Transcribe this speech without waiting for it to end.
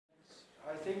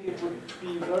think it would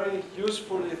be very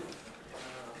useful if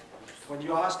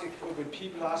when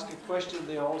people ask a question,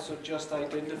 they also just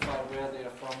identify where they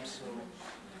are from, so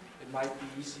it might be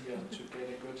easier to get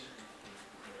a good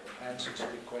answer to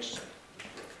the question.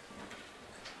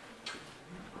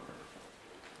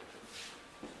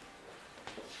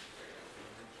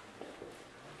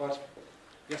 But,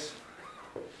 yes?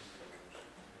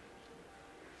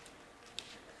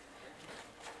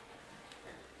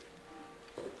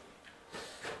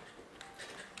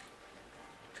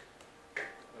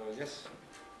 Yes,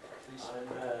 please. I'm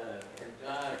a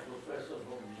retired professor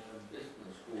from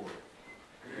business school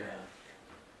here,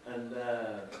 and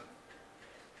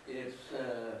it's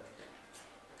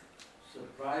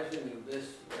surprising that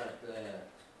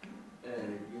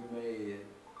you may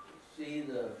see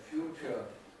the future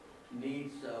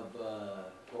needs of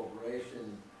cooperation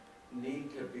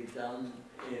need to be done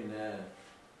in a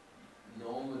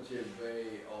normative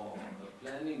way or a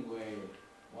planning way,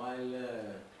 while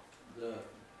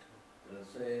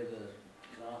let's say the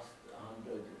last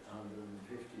 100,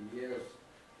 150 years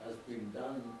has been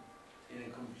done in a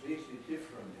completely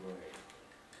different way,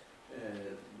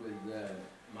 with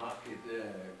market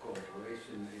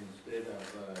cooperation instead of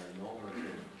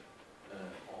normative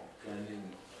or planning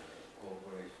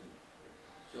cooperation.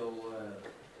 So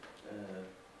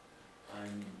I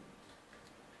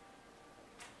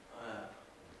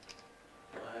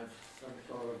have some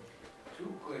sort of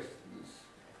two questions.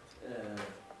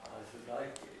 I should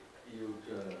like you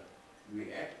to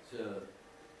react to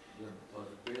the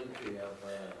possibility of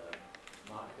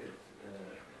market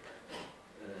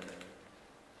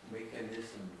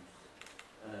mechanisms,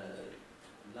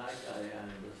 like I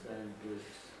understand this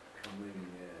coming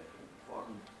from,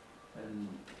 and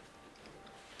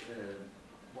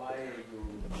why you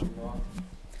do not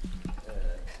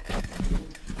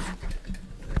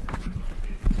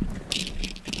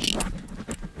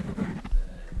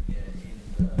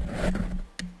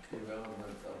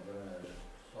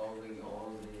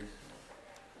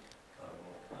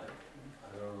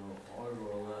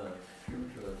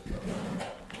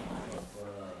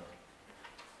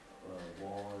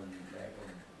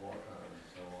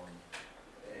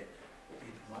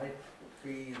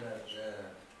be that,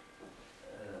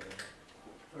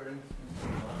 for instance,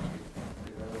 market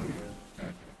development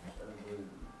with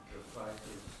the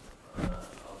prices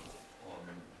on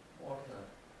water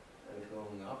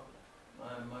going up,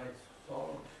 might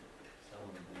solve some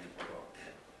of these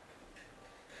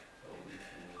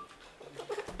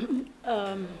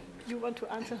problems. You want to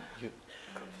answer?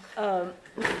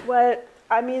 Well,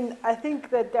 I mean, I think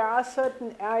that there are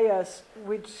certain areas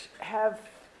which have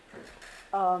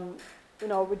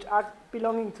which are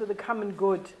belonging to the common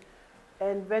good.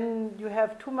 And when you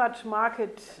have too much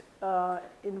market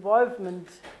involvement,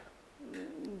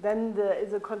 then there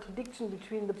is a contradiction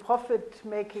between the profit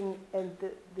making and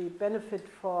the benefit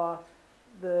for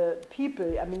the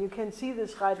people. I mean, you can see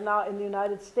this right now in the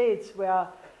United States, where,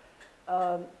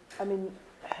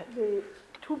 the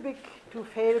too big to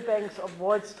fail banks of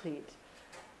Wall Street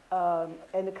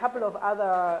and a couple of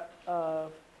other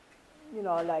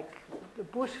like the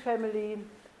Bush family,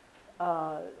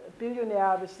 a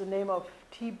billionaire with the name of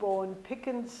T-Bone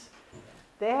Pickens,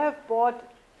 they have bought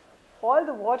all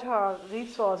the water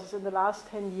resources in the last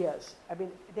 10 years. I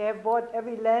mean, they have bought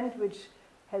every land which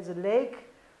has a lake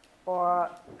or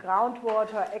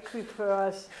groundwater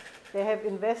aquifers. They have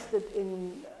invested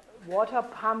in water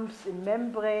pumps, in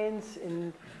membranes,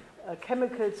 in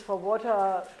chemicals for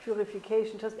water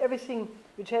purification, just everything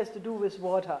which has to do with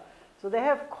water. So they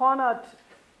have cornered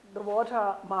the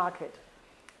water market,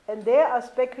 and they are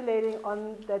speculating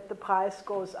on that the price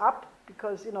goes up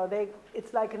because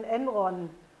it's like an Enron.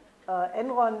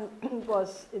 Enron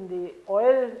was in the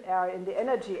oil area, in the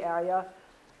energy area,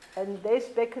 and they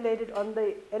speculated on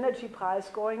the energy price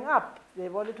going up. They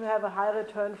wanted to have a high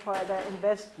return for their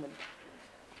investment.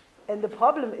 And the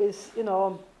problem is,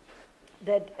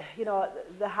 that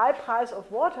the high price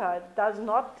of water does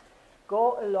not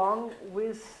go along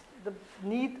with the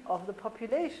need of the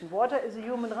population. Water is a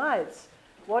human right.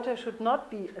 Water should not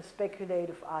be a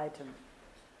speculative item.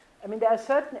 I mean, there are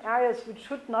certain areas which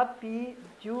should not be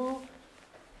due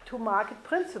to market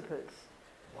principles.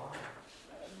 Why?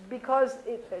 Because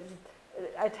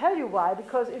I tell you why.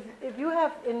 Because if you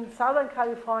have in Southern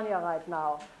California right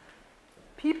now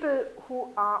people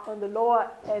who are on the lower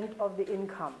end of the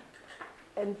income,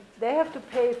 and they have to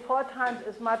pay 4 times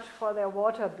as much for their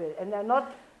water bill, and they're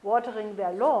not watering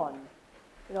their lawn.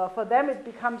 For them it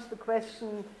becomes the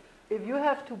question, if you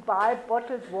have to buy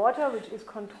bottled water, which is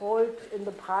controlled in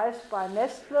the price by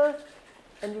Nestle,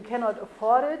 and you cannot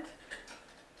afford it,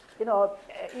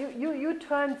 you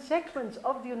turn segments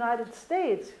of the United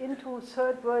States into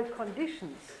third world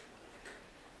conditions.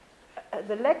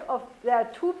 There are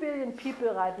 2 billion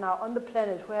people right now on the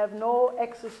planet who have no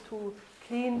access to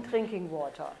clean drinking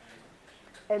water.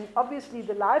 And obviously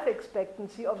the life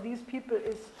expectancy of these people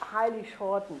is highly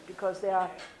shortened because they are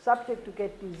subject to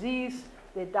get disease,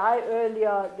 they die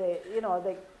earlier,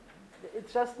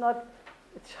 it's just not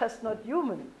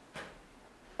human.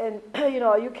 And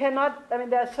you cannot,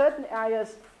 there are certain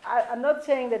areas, I'm not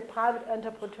saying that private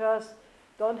entrepreneurs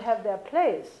don't have their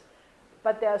place,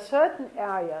 but there are certain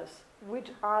areas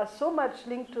which are so much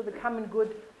linked to the common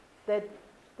good that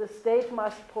the state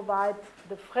must provide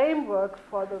the framework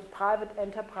for the private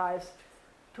enterprise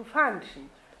to function.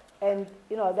 And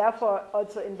therefore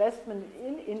also investment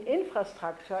in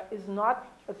infrastructure is not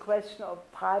a question of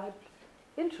private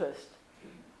interest.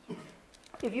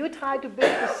 If you try to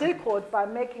build the Silk Road by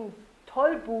making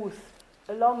toll booths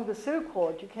along the Silk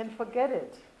Road, you can forget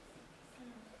it.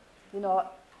 You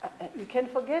can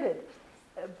forget it.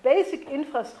 Basic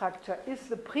infrastructure is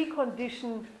the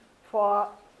precondition for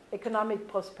economic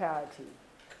prosperity.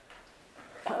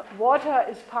 Water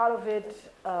is part of it,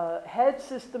 health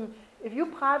system. If you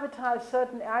privatize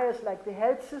certain areas like the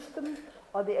health system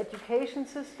or the education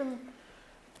system,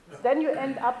 then you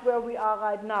end up where we are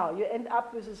right now. You end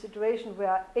up with a situation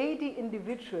where 80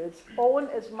 individuals own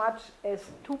as much as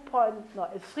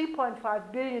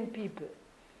 3.5 billion people.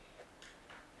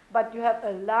 But you have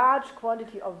a large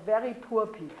quantity of very poor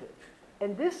people.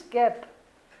 And this gap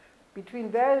between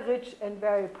very rich and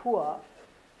very poor,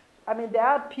 there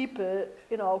are people,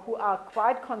 who are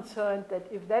quite concerned that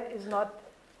if that is not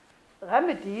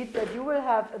remedied, that you will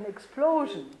have an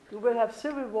explosion. You will have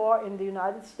civil war in the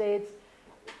United States.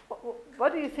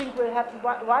 What do you think will happen?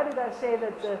 Why did I say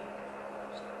that the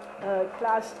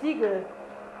Glass-Steagall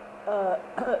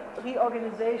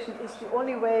reorganization is the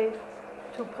only way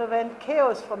to prevent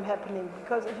chaos from happening?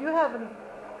 Because if you have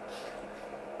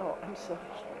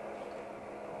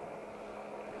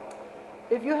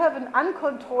if you have an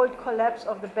uncontrolled collapse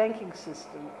of the banking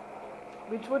system,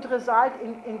 which would result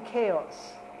in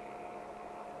chaos,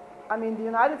 the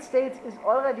United States is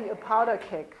already a powder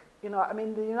keg.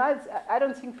 I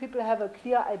don't think people have a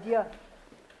clear idea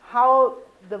how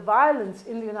the violence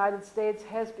in the United States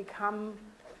has become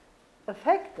a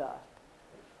factor.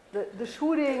 The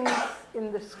shootings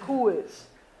in the schools,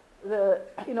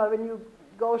 when you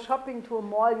go shopping to a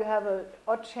mall, you have an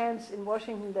odd chance in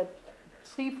Washington that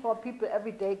 3-4 people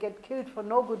every day get killed for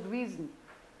no good reason,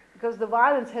 because the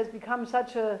violence has become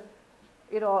such a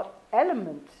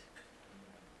element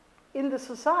in the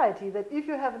society that if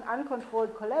you have an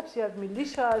uncontrolled collapse, you have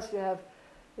militias, you have,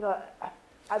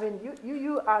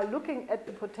 you are looking at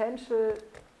the potential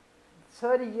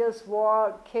 30 years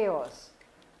war chaos.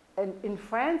 And in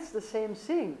France, the same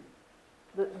thing.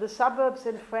 The suburbs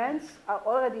in France are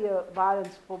already a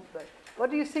violence problem. What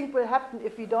do you think will happen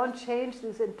if we don't change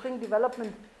this and bring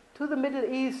development to the Middle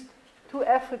East, to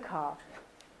Africa?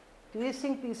 Do you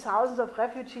think these thousands of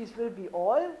refugees will be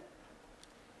all?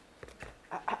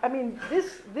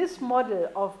 This model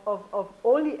of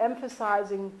only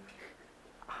emphasizing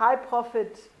high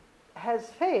profit has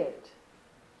failed.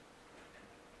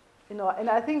 And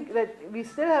I think that we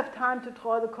still have time to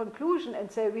draw the conclusion and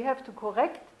say we have to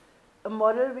correct a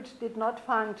model which did not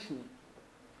function.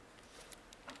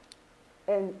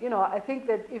 And I think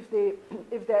that if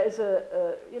there is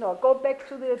go back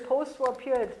to the post-war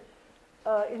period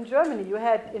in Germany, you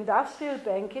had industrial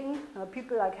banking,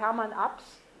 people like Hermann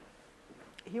Abs.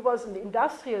 He was an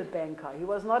industrial banker. He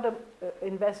was not an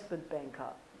investment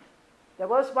banker. There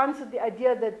was once the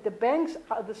idea that the banks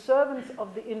are the servants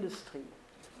of the industry.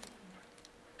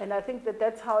 And I think that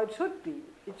that's how it should be.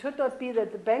 It should not be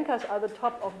that the bankers are the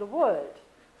top of the world.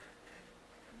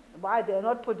 Why? They're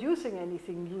not producing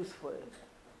anything useful.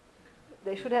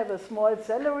 They should have a small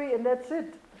salary and that's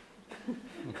it.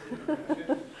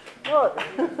 Well.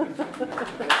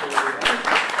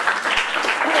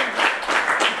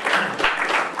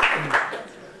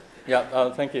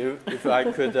 Thank you. If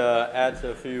I could add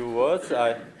a few words,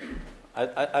 I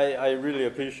really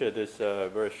appreciate this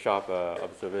very sharp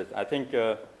observation. I think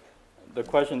the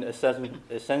question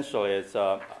essentially is,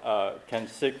 can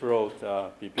Silk Road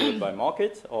be built by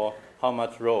market, or how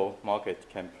much role market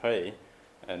can play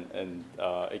in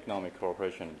economic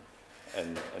cooperation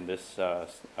and this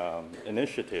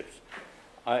initiatives?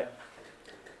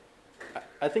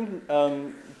 I think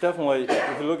definitely,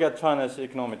 if you look at China's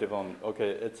economic development,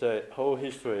 it's a whole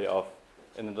history of,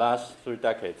 in the last 3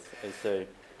 decades,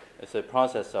 it's a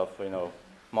process of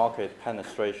market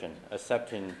penetration,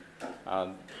 accepting,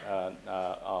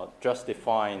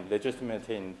 justifying,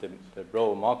 legitimating the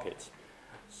role of markets.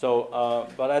 So,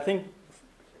 but I think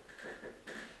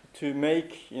to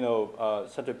make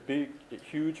such a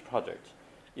huge project,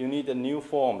 you need a new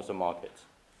forms of market.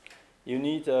 You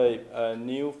need a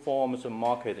new forms of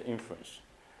market influence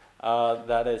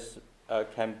that is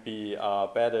can be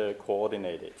better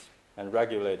coordinated and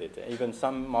regulated. Even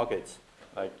some markets,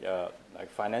 like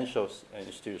financial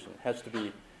institutions, has to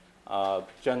be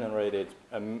generated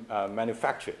and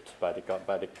manufactured by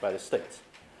the state.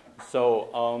 So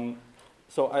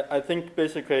I think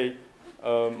basically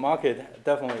market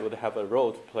definitely would have a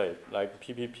role to play, like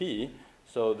PPP.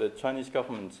 So the Chinese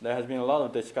government, there has been a lot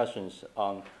of discussions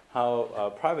on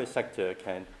how private sector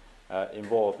can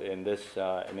involve in this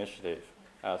initiative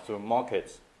through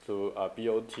markets, through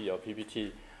BOT or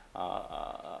PPT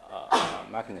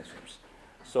mechanisms.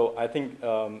 So I think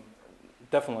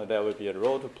definitely there will be a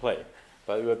role to play,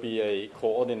 but it will be a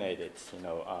coordinated,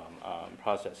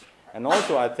 process. And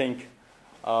also, I think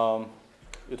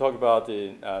you talk about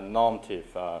the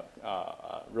normative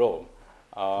role,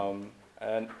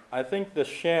 and I think the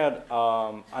shared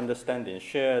understanding,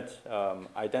 shared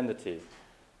identity,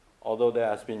 although there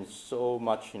has been so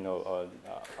much,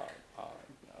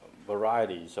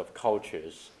 varieties of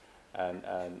cultures, and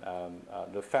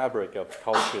the fabric of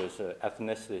cultures,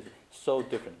 ethnicity, so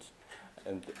different,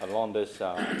 and along this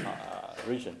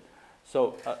region.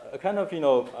 So a kind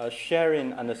of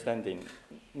sharing understanding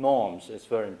norms is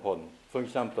very important. For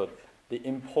example, the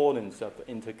importance of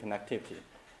interconnectivity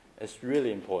is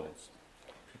really important.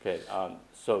 Okay,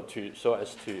 so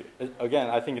as to again,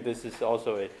 I think this is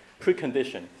also a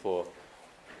precondition for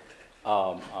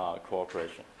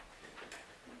cooperation.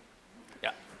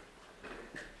 Yeah.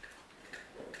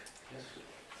 Yes.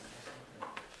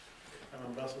 I'm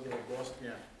Ambassador of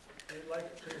Bosnia. I'd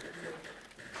like to hear,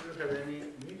 do you have any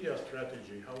media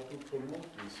strategy, how to promote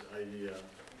this idea,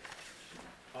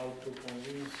 how to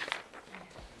convince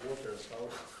voters,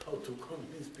 how to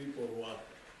convince people who are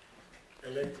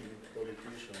electing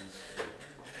politicians?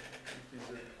 It is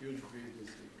a huge business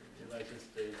in the United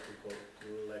States to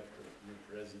elect a new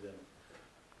president,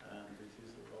 and it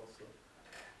is also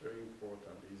very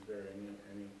important. Is there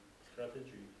any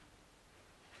strategy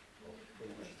of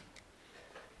promotion?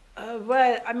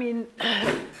 Well, I mean,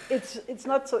 it's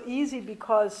not so easy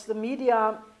because the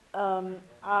media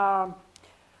are,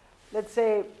 let's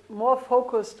say, more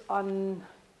focused on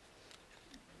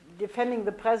defending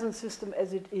the present system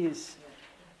as it is,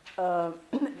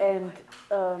 and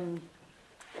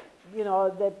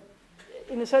that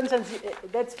in a certain sense,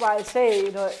 that's why I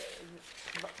say,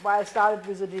 why I started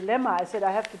with a dilemma. I said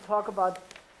I have to talk about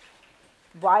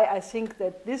why I think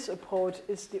that this approach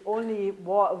is the only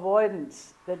war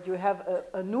avoidance, that you have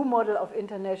a new model of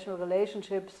international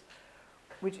relationships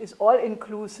which is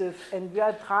all-inclusive, and we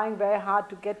are trying very hard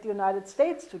to get the United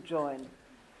States to join.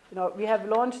 We have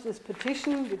launched this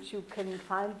petition, which you can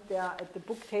find there at the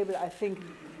book table, I think,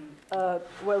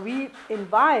 where we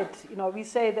invite, we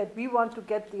say that we want to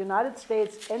get the United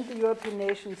States and the European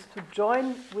nations to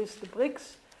join with the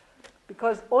BRICS,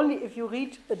 because only if you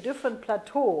reach a different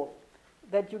plateau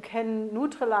that you can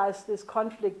neutralize this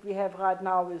conflict we have right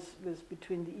now with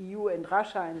between the EU and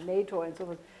Russia and NATO and so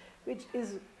forth, which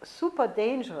is super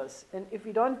dangerous. And if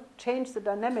we don't change the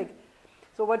dynamic,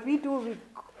 so what we do, we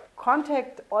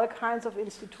contact all kinds of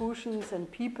institutions and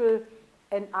people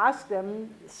and ask them,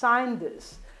 sign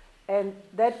this. And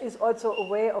that is also a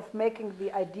way of making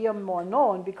the idea more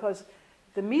known, because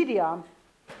the media,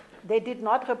 they did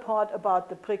not report about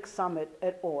the BRICS summit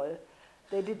at all.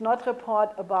 They did not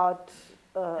report about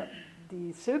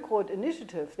the Silk Road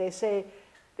Initiative. They say,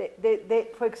 they,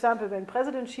 for example, when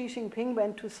President Xi Jinping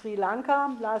went to Sri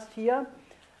Lanka last year,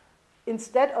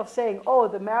 instead of saying, oh,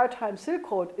 the maritime Silk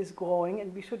Road is growing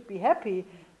and we should be happy,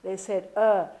 they said,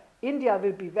 India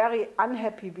will be very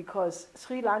unhappy because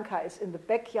Sri Lanka is in the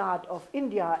backyard of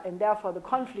India, and therefore the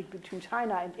conflict between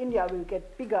China and India will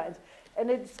get bigger. And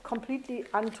it's completely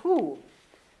untrue.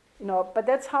 But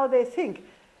that's how they think.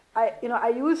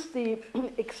 I use the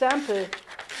example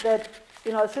that,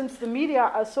 since the media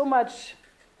are so much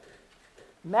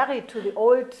married to the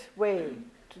old way,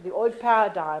 to the old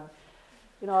paradigm,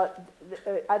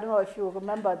 I don't know if you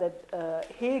remember that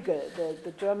Hegel,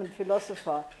 the German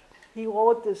philosopher, he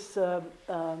wrote this, the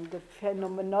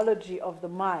phenomenology of the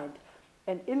mind.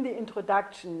 And in the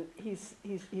introduction, he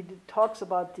talks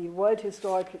about the world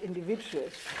historical individual.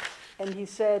 And he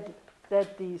said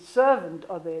that the servant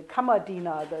or the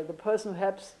Kammerdiener, the person who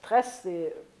helps dress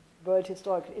the world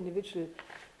historical individual,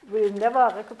 will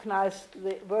never recognize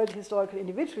the world historical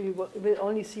individual. He will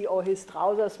only see, oh, his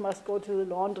trousers must go to the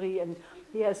laundry and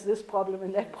he has this problem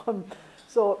and that problem.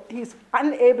 So he's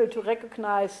unable to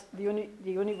recognize the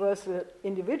universal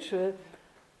individual.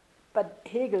 But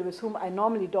Hegel, with whom I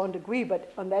normally don't agree,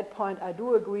 but on that point I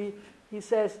do agree, he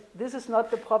says this is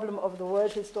not the problem of the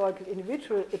world historical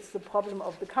individual, it's the problem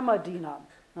of the Kammerdiener.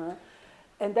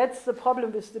 And that's the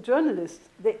problem with the journalists.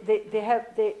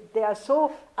 They are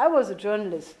so, I was a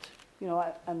journalist, you know,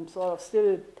 I'm sort of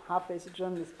still halfway a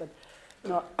journalist, but, you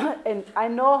know, and I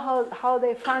know how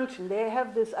they function. They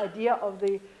have this idea of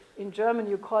the, in German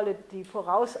you call it die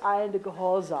vorauseilende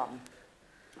Gehorsam,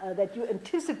 that you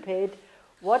anticipate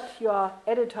what your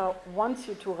editor wants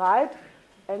you to write,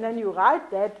 and then you write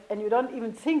that, and you don't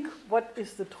even think what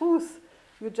is the truth,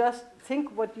 you just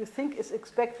think what you think is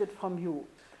expected from you.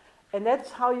 And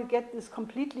that's how you get this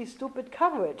completely stupid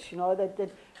coverage, you know, that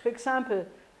for example,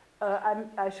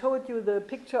 I showed you the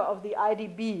picture of the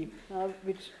IDB,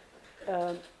 which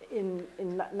in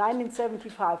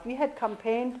 1975, we had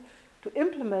campaigned to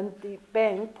implement the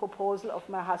bank proposal of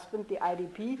my husband, the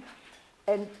IDP,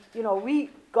 and, you know, we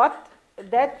got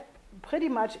that pretty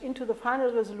much into the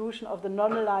final resolution of the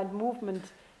non-aligned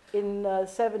movement in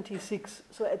 76.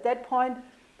 So at that point,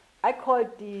 I called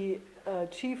the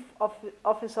chief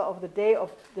officer of the day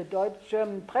of the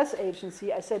Deutsch-German press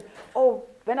agency. I said, oh,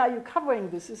 when are you covering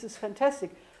this? This is fantastic.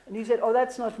 And he said, oh,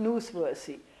 that's not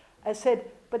newsworthy. I said,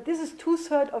 but this is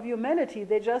 2/3 of humanity.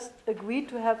 They just agreed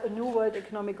to have a new world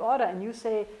economic order, and you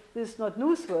say this is not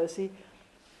newsworthy.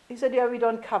 He said, yeah, we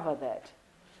don't cover that.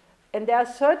 And there are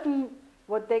certain,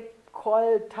 what they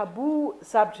call taboo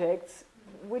subjects,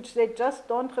 which they just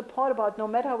don't report about no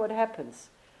matter what happens.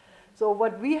 So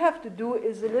what we have to do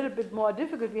is a little bit more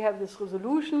difficult. We have this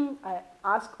resolution. I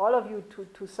ask all of you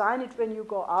to sign it when you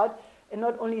go out, and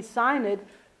not only sign it,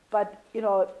 but, you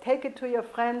know, take it to your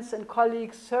friends and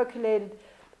colleagues, circulate it,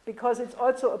 because it's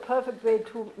also a perfect way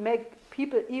to make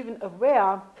people even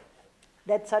aware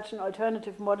that such an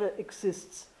alternative model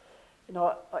exists. You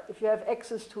know, if you have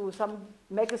access to some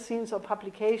magazines or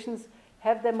publications,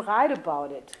 have them write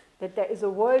about it, that there is a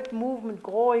world movement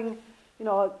growing, you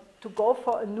know, to go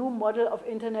for a new model of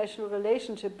international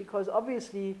relationship, because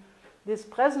obviously this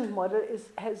present model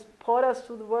has brought us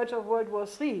to the verge of World War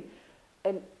III,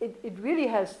 and it really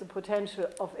has the potential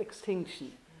of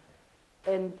extinction.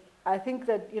 And I think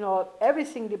that, you know,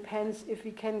 everything depends if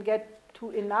we can get to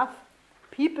enough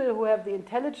people who have the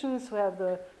intelligence, who have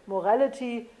the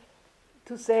morality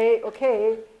to say,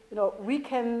 okay, you know, we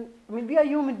can, I mean, we are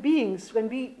human beings. When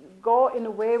we go in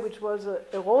a way which was an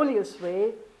erroneous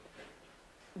way,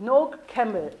 no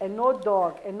camel and no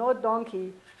dog and no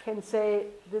donkey can say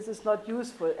this is not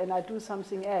useful and I do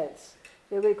something else.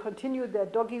 They will continue their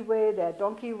doggy way, their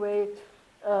donkey way,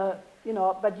 you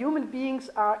know, but human beings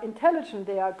are intelligent,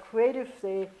 they are creative,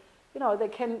 they, you know, they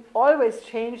can always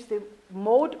change the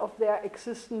mode of their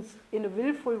existence in a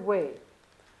willful way.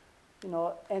 You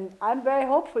know, and I'm very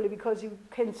hopeful, because you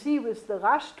can see with the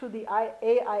rush to the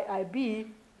AIIB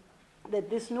that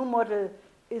this new model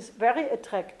is very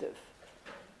attractive.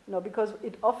 You know, because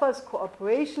it offers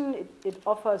cooperation, it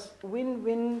offers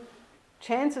win-win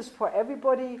chances for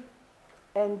everybody,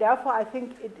 and therefore I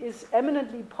think it is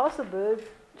eminently possible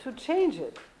to change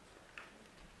it.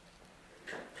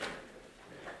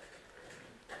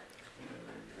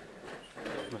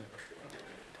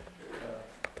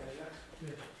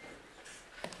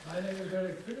 My name is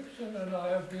Eric Philipson, and I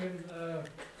have been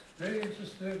very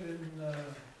interested in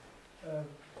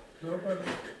global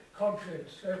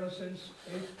conflicts ever since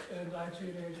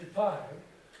 1985,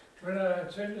 when I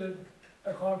attended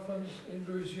a conference in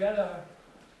Louisiana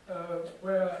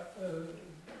where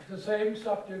the same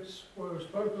subjects were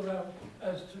spoken of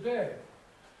as today.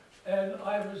 And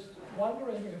I was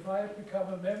wondering if I had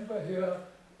become a member here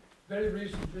very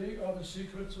recently of a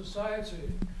secret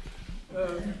society.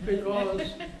 Because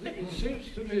it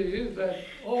seems to me that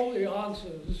all the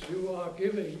answers you are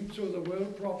giving to the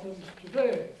world problems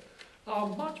today are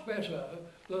much better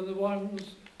than the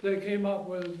ones they came up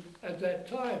with at that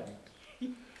time.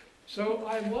 So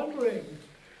I'm wondering,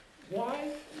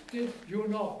 why did you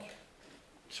not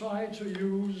try to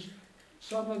use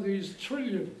some of these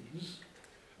trillions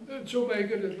to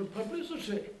make a little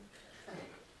publicity?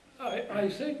 I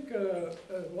think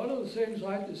one of the things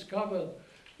I discovered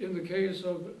in the case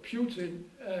of Putin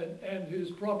and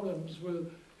his problems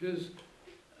with his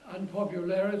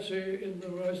unpopularity in the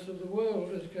rest of the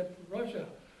world, except Russia,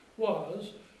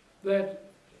 was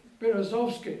that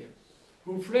Berezovsky,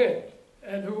 who fled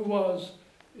and who was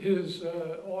his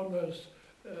almost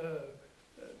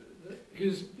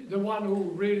the one who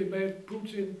really made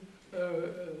Putin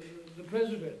the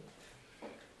president.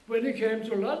 When he came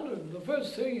to London, the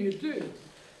first thing he did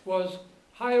was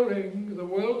hiring the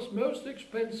world's most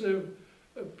expensive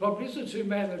publicity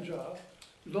manager,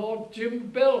 Lord Jim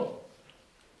Bell.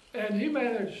 And he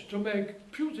managed to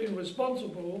make Putin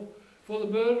responsible for the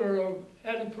murder of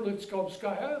Anna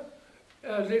Politkovskaya,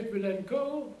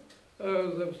 Litvinenko,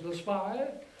 the spy,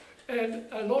 and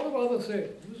a lot of other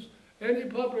things. And he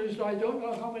published, I don't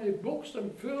know how many books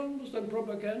and films and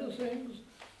propaganda things.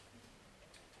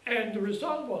 And the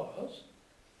result was,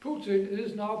 Putin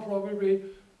is now probably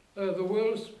the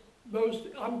world's most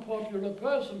unpopular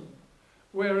person,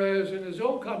 whereas in his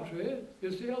own country,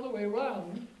 it's the other way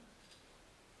around.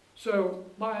 So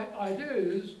my idea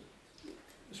is,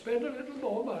 spend a little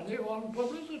more money on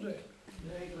publicity.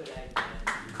 Very good idea.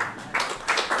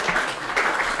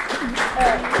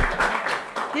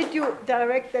 Did you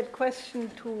direct that question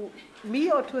to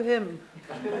me or to him?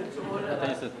 I think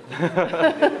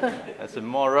it's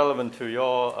more relevant to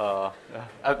your.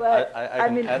 I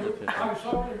can add it. I'm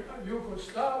sorry, you could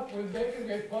start with making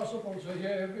it possible to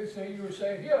hear everything you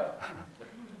say here.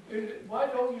 Why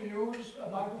don't you use a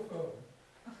microphone?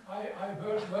 I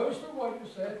heard most of what you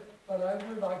said, but I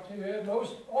would like to hear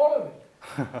all of it.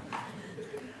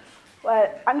 Well,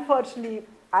 unfortunately,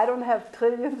 I don't have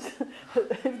trillions.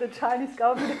 If the Chinese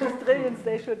government has trillions,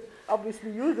 they should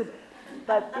obviously use it.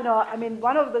 But, you know, I mean,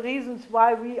 one of the reasons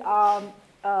why we are,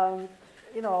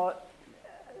 you know,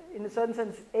 in a certain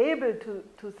sense, able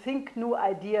to think new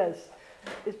ideas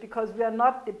is because we are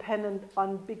not dependent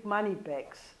on big money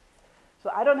bags. So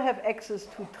I don't have access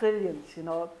to trillions, you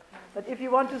know. But if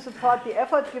you want to support the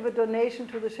effort, give a donation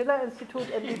to the Schiller Institute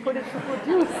and we put it to good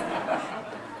use.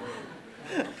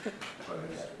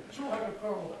 200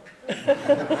 crores.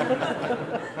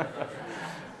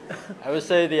 I would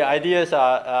say the ideas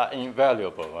are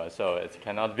invaluable, so it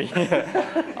cannot be.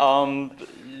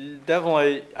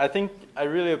 Definitely, I think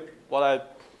what I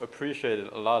appreciated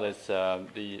a lot is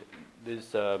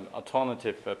this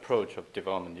alternative approach of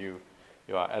development you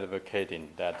are advocating,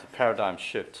 that paradigm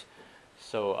shift.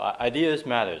 So ideas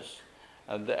matters,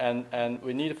 and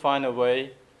we need to find a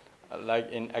way,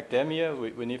 like in academia,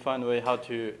 we need to find a way how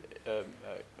to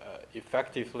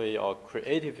effectively or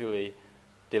creatively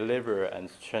deliver and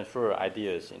transfer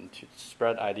ideas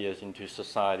spread ideas into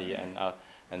society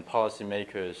and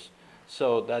policymakers.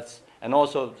 So that's, and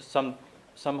also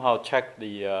somehow check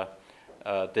the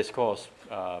discourse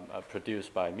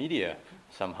produced by media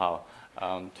somehow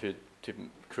to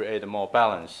create a more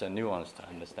balanced and nuanced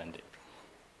understanding.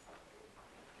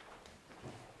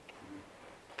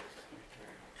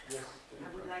 Yes.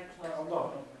 I would like to ask.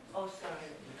 Oh,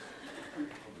 sorry.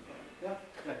 Ja.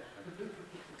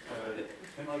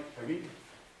 Henrik Hamid,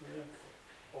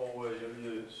 og jeg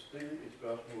vil stille et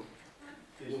spørgsmål.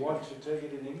 You want to take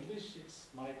it in English? It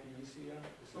might be easier.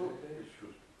 Is it Oh, okay? it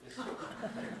should.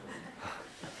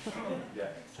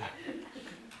 Yes.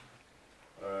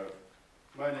 Yeah.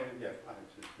 My name, I have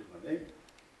to speak my name,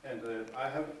 and I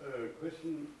have a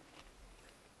question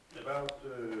about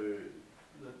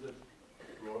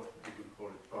what you could call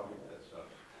it project as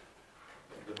such,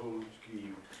 the whole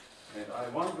scheme, and I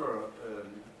wonder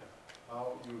how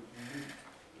you feel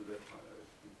that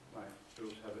might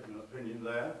those have an opinion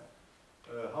there.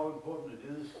 How important it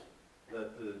is that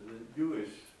the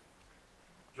US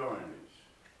join this,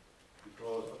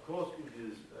 because of course it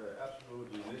is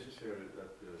absolutely necessary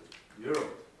that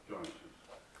Europe joins it.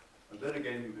 And then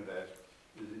again you can ask,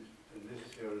 is it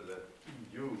necessary that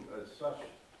EU as such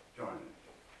join it?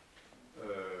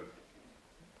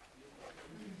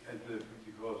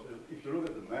 Because if you look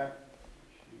at the map,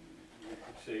 you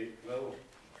could say, well,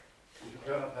 you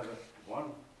cannot have one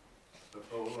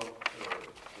polar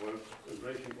world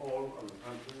embracing all of the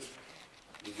countries.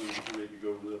 You're going to maybe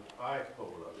go with a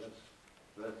bipolar.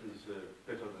 That is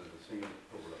better than a single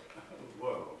polar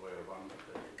world where one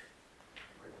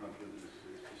country is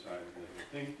deciding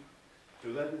everything. So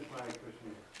that is my question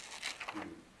to you.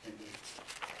 Thank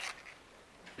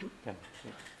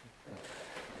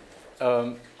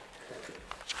you.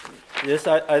 Yes,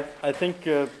 I think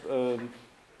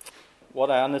what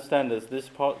I understand is this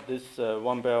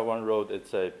One Belt One Road.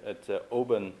 It's an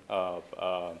open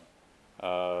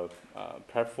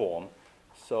platform.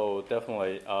 So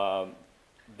definitely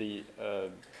the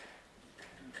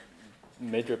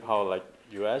major power like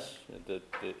U.S. the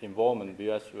involvement of the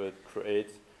U.S. will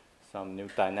create some new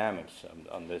dynamics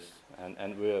on this,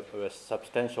 and will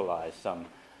substantialize some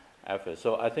efforts.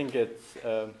 So I think it's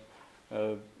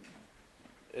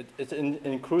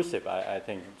inclusive. I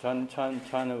think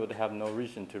China would have no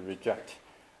reason to reject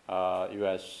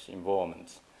U.S.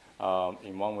 involvement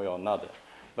in one way or another.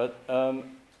 But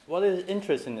what is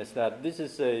interesting is that this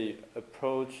is a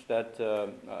approach that,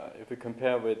 if we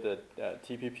compare with the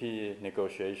TPP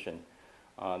negotiation,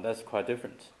 that's quite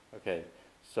different. Okay,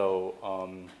 so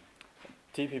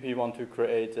TPP want to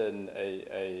create a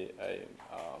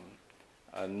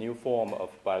new form of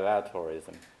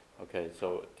bilateralism. Okay,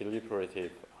 so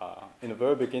deliberative in the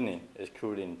very beginning,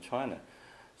 excluding China.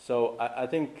 So I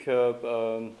think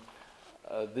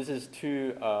this is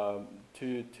two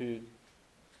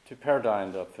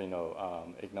paradigms of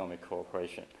economic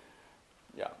cooperation.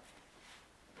 Yeah.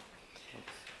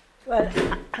 Well,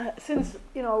 since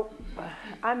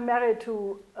I'm married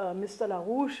to Mr.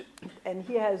 LaRouche, and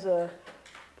he has a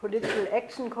political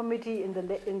action committee in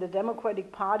the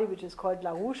Democratic Party, which is called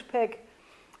LaRouche PAC,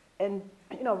 and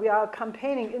we are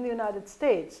campaigning in the United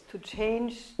States to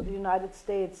change the United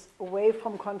States away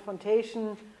from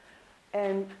confrontation.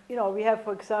 And we have,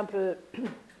 for example,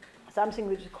 something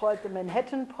which is called the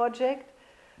Manhattan Project,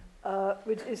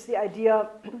 which is the idea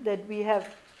that we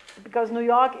have, because New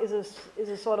York is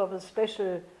a sort of a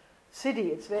special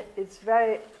city. It's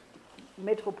very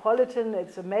metropolitan.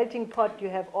 It's a melting pot. You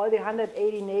have all the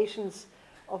 180 nations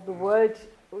of the world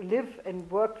who live and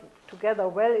work together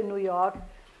well in New York.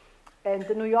 And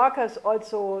the New Yorkers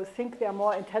also think they are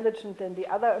more intelligent than the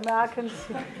other Americans,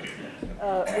 which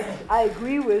I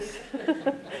agree with.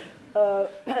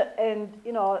 And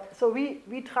so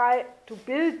we try to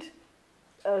build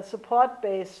a support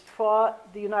base for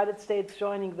the United States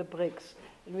joining the BRICS.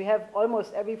 And we have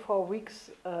almost every 4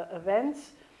 weeks events,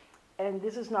 and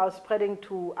this is now spreading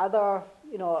to other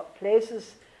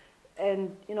places.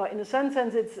 And in a certain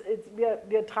sense, we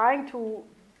are trying to.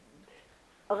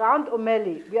 Around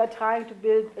O'Malley, we are trying to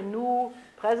build a new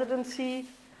presidency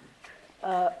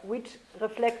which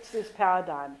reflects this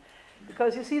paradigm.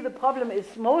 Because you see, the problem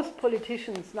is most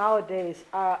politicians nowadays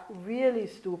are really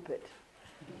stupid.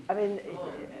 I mean,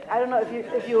 I don't know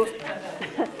if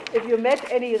you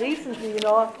met any recently,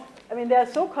 I mean,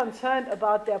 they're so concerned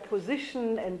about their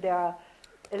position and their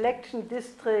election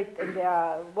district and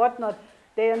their whatnot.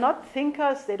 They are not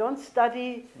thinkers, they don't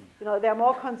study, they're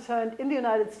more concerned, in the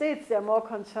United States, they're more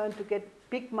concerned to get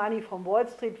big money from Wall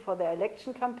Street for their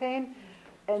election campaign,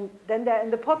 and then they're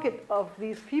in the pocket of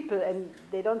these people, and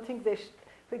they don't think they should.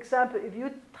 For example, if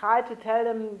you try to tell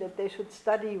them that they should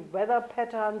study weather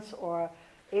patterns or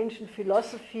ancient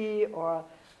philosophy, or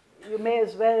you may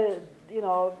as well,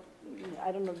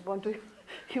 I don't know,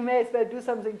 you may as well do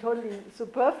something totally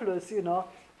superfluous,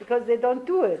 because they don't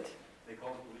do it. They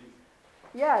call the police.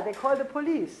 Yeah, they call the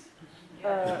police.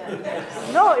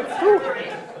 No, it's true.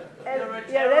 You're a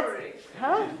terrorist.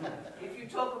 Huh? If you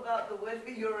talk about the weather,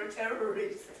 you're a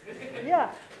terrorist.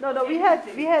 Yeah. No. We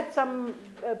had some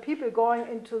people going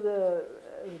into the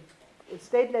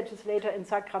state legislature in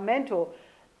Sacramento,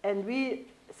 and we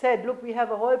said, look, we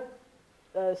have a whole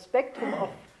spectrum of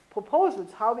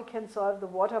proposals how we can solve the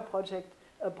water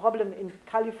problem in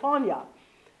California.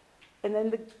 And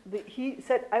then he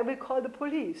said, I will call the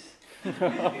police. It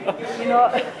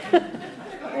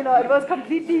was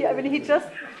completely, I mean, he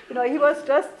was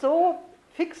just so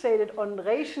fixated on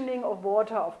rationing of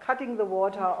water, of cutting the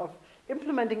water, of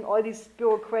implementing all these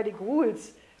bureaucratic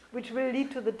rules, which will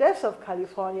lead to the death of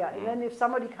California. And then if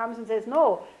somebody comes and says,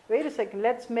 no, wait a second,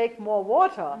 let's make more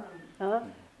water,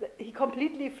 he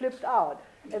completely flipped out.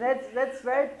 And that's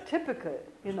very typical,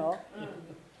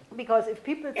 Because if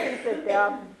people think that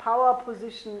their power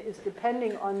position is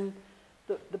depending on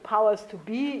the powers to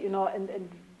be, and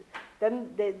then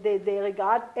they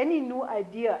regard any new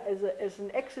idea as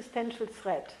an existential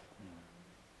threat.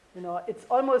 It's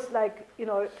almost like,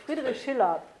 Friedrich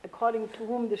Schiller, according to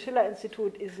whom the Schiller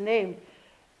Institute is named,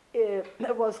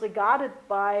 was regarded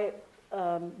by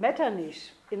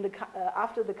Metternich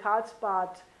after the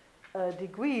Karlsbad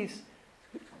degrees.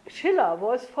 Schiller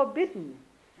was forbidden.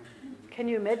 Can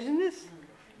you imagine this?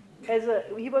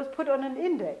 He was put on an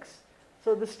index.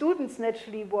 So the students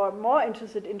naturally were more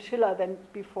interested in Schiller than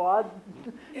before.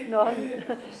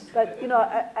 But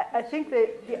I think there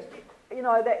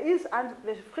is,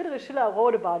 Friedrich Schiller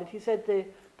wrote about it. He said the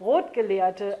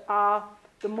Brotgelehrte are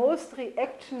the most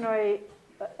reactionary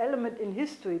element in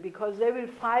history, because they will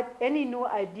fight any new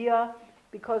idea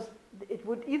because it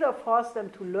would either force them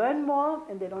to learn more,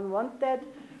 and they don't want that,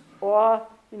 or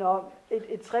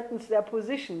it threatens their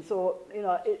position. So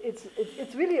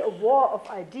it's really a war of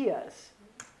ideas.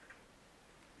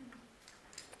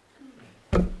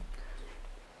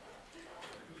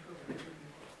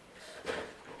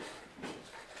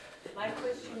 My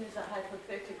question is a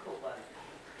hypothetical one.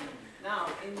 Now,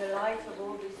 in the light of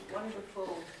all this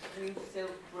wonderful new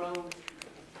Silk Road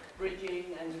bridging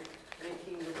and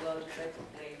making the world a better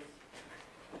place,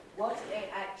 what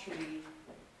actually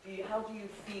how do you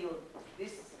feel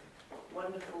this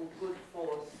wonderful good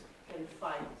force can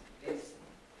fight this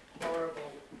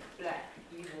horrible black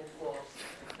evil force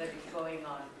that is going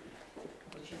on,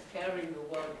 which is tearing the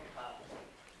world apart?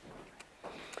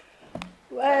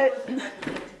 Well, That was a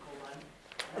hypothetical one.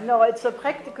 no, it's a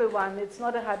practical one. It's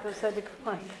not a hypothetical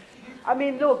one. I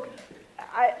mean, look,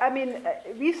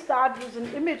 we start with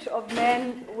an image of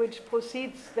man which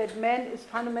proceeds that man is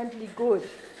fundamentally good.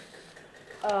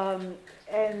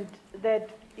 And that,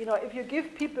 if you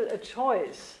give people a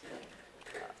choice,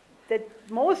 that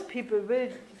most people will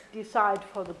decide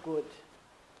for the good.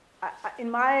 In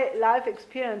my life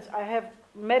experience, I have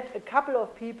met a couple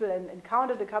of people and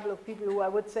encountered a couple of people who I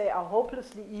would say are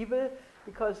hopelessly evil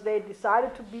because they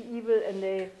decided to be evil and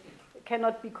they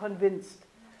cannot be convinced.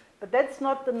 But that's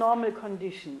not the normal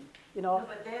condition, No,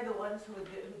 but they're the ones who are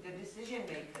the decision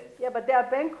makers. Yeah, but they are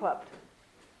bankrupt.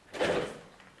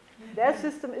 Their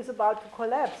system is about to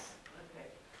collapse.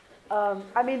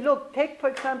 Okay. Look, take, for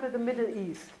example, the Middle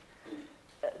East.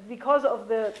 Because of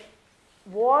the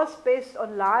wars based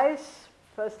on lies,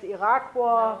 first the Iraq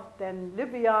war, then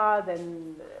Libya,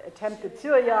 then attempted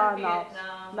Syria, now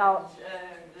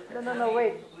no,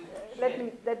 wait.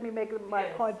 Let me make my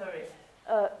point. Sorry.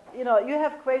 You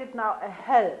have created now a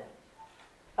hell.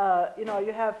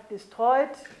 You have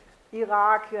destroyed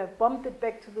Iraq, you have bombed it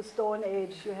back to the Stone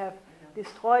Age, you have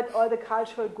destroyed all the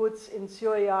cultural goods in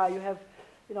Syria, you have,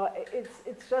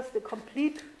 it's just a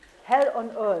complete hell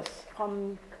on earth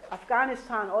from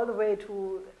Afghanistan all the way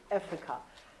to Africa.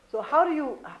 So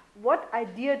what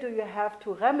idea do you have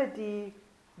to remedy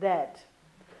that?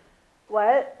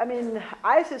 Well,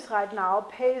 ISIS right now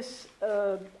pays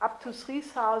up to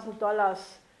 $3,000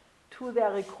 to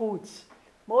their recruits.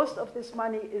 Most of this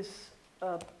money is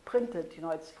printed,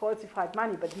 it's falsified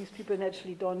money, but these people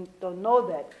naturally don't know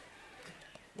that.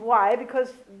 Why?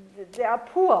 Because they are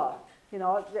poor,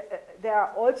 they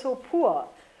are also poor.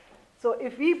 So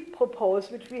if we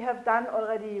propose, which we have done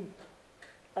already,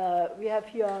 we have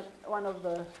here one of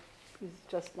the, he's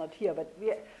just not here, but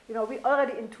we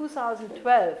already in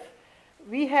 2012,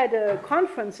 we had a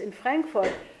conference in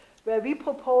Frankfurt where we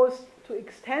proposed to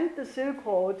extend the Silk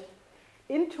Road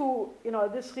into,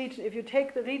 this region. If you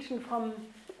take the region from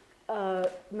the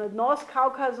North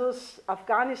Caucasus,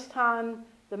 Afghanistan,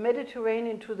 the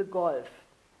Mediterranean to the Gulf,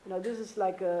 this is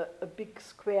like a big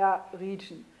square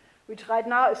region, which right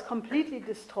now is completely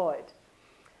destroyed.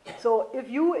 So if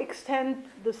you extend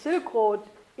the Silk Road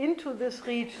into this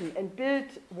region and build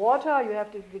water, you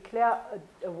have to declare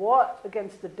a war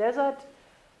against the desert.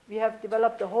 We have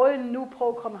developed a whole new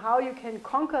program how you can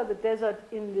conquer the desert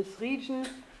in this region,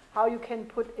 how you can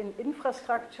put in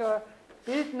infrastructure,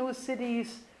 build new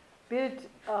cities, build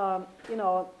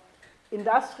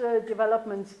industrial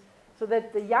developments, so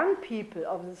that the young people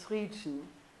of this region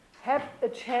have a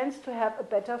chance to have a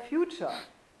better future.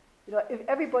 If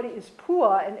everybody is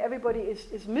poor and everybody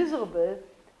is miserable,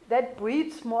 that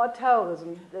breeds more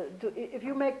terrorism. If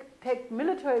you take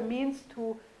military means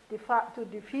to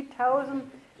defeat terrorism,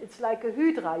 it's like a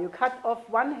hydra. You cut off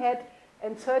one head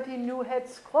and 30 new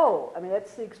heads grow.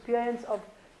 That's the experience of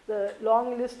the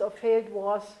long list of failed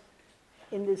wars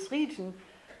in this region.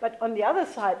 But on the other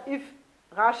side, if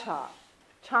Russia,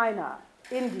 China,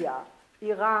 India,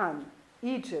 Iran,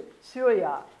 Egypt,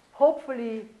 Syria,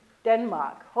 hopefully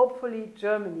Denmark, hopefully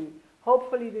Germany,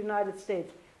 hopefully the United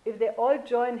States, if they all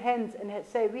join hands and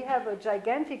say we have a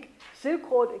gigantic Silk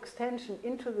Road extension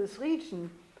into this region,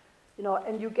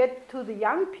 and you get to the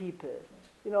young people,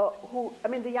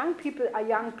 the young people are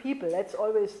young people. That's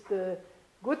always the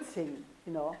good thing,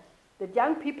 that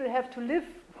young people have to live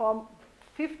for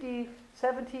 50,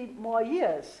 70 more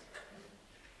years.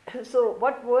 So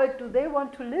what world do they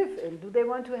want to live in? Do they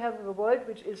want to have a world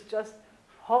which is just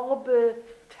horrible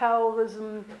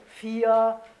terrorism,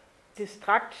 fear,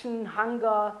 destruction,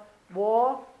 hunger,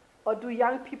 war? Or do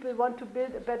young people want to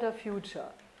build a better future?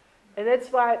 And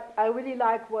that's why I really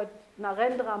like what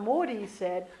Narendra Modi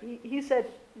said. He said,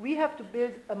 we have to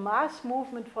build a mass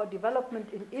movement for development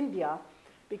in India,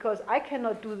 because I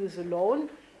cannot do this alone.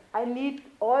 I need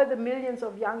all the millions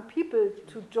of young people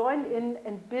to join in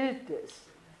and build this.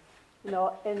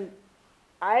 And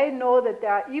I know that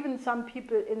there are even some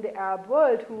people in the Arab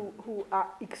world who are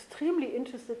extremely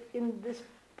interested in this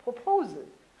proposal.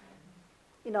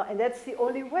 And that's the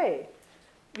only way.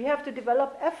 We have to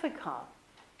develop Africa.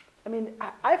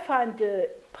 I find the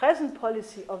present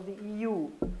policy of the EU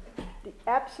the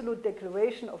absolute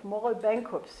declaration of moral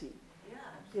bankruptcy.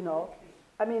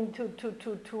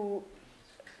 To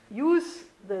use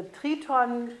the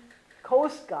Triton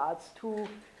coast guards to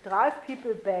drive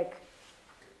people back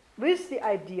with the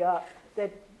idea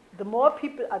that the more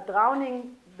people are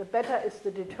drowning, the better is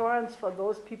the deterrence for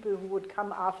those people who would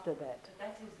come after that. But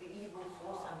that is the evil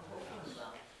force I'm talking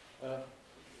about.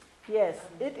 Yes,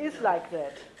 it is like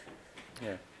that.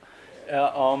 Yeah.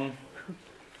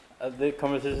 The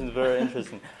conversation is very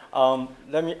interesting.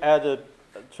 Let me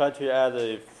try to add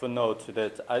a footnote to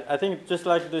that. I think just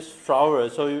like this flower,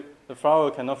 the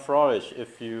flower cannot flourish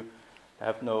if you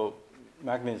have no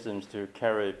mechanisms to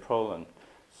carry pollen.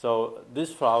 So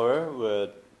this flower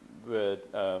would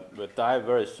die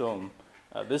very soon.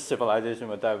 This civilization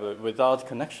would die without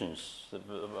connections.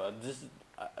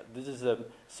 This is a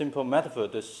simple metaphor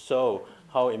to show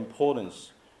how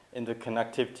important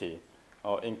interconnectivity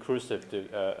or inclusive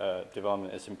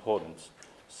development is important.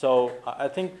 So I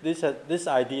think this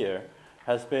idea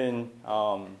has been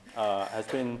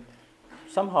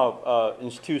somehow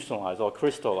institutionalized or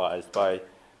crystallized by,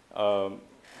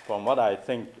 from what I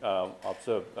think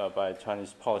observed by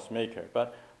Chinese policymaker.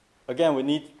 But again, we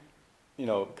need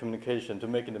communication to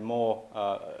make it a more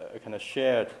kind of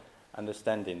shared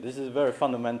understanding. This is a very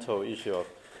fundamental issue of,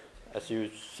 as you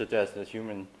suggest, the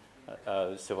human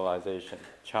civilization,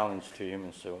 challenge to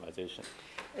human civilization.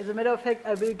 As a matter of fact,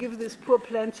 I will give this poor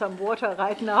plant some water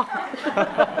right now.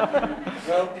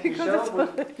 Well, Michelle,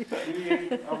 we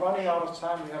are running out of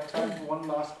time. We have time for one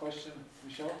last question.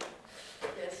 Michelle?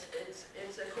 Yes,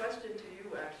 it's a question to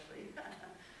you, actually.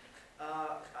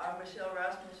 I'm Michelle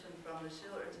Rasmussen from the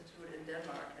Schiller Institute in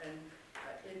Denmark, and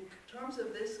in terms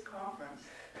of this conference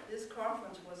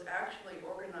was actually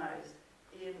organized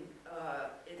in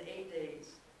 8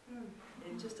 days,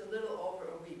 in just a little over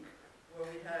a week, where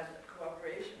we had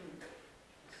cooperation.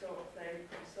 So thank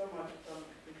you so much from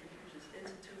the Confucius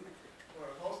Institute for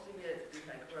hosting it. We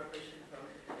had cooperation from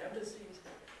the embassies,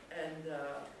 and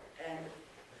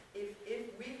if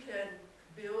we can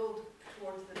build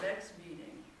towards the next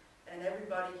meeting, and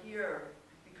everybody here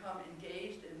become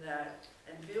engaged in that,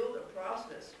 and build a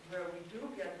process where we do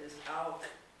get this out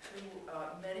to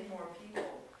many more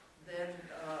people, then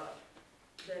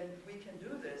we can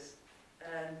do this.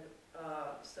 And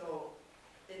so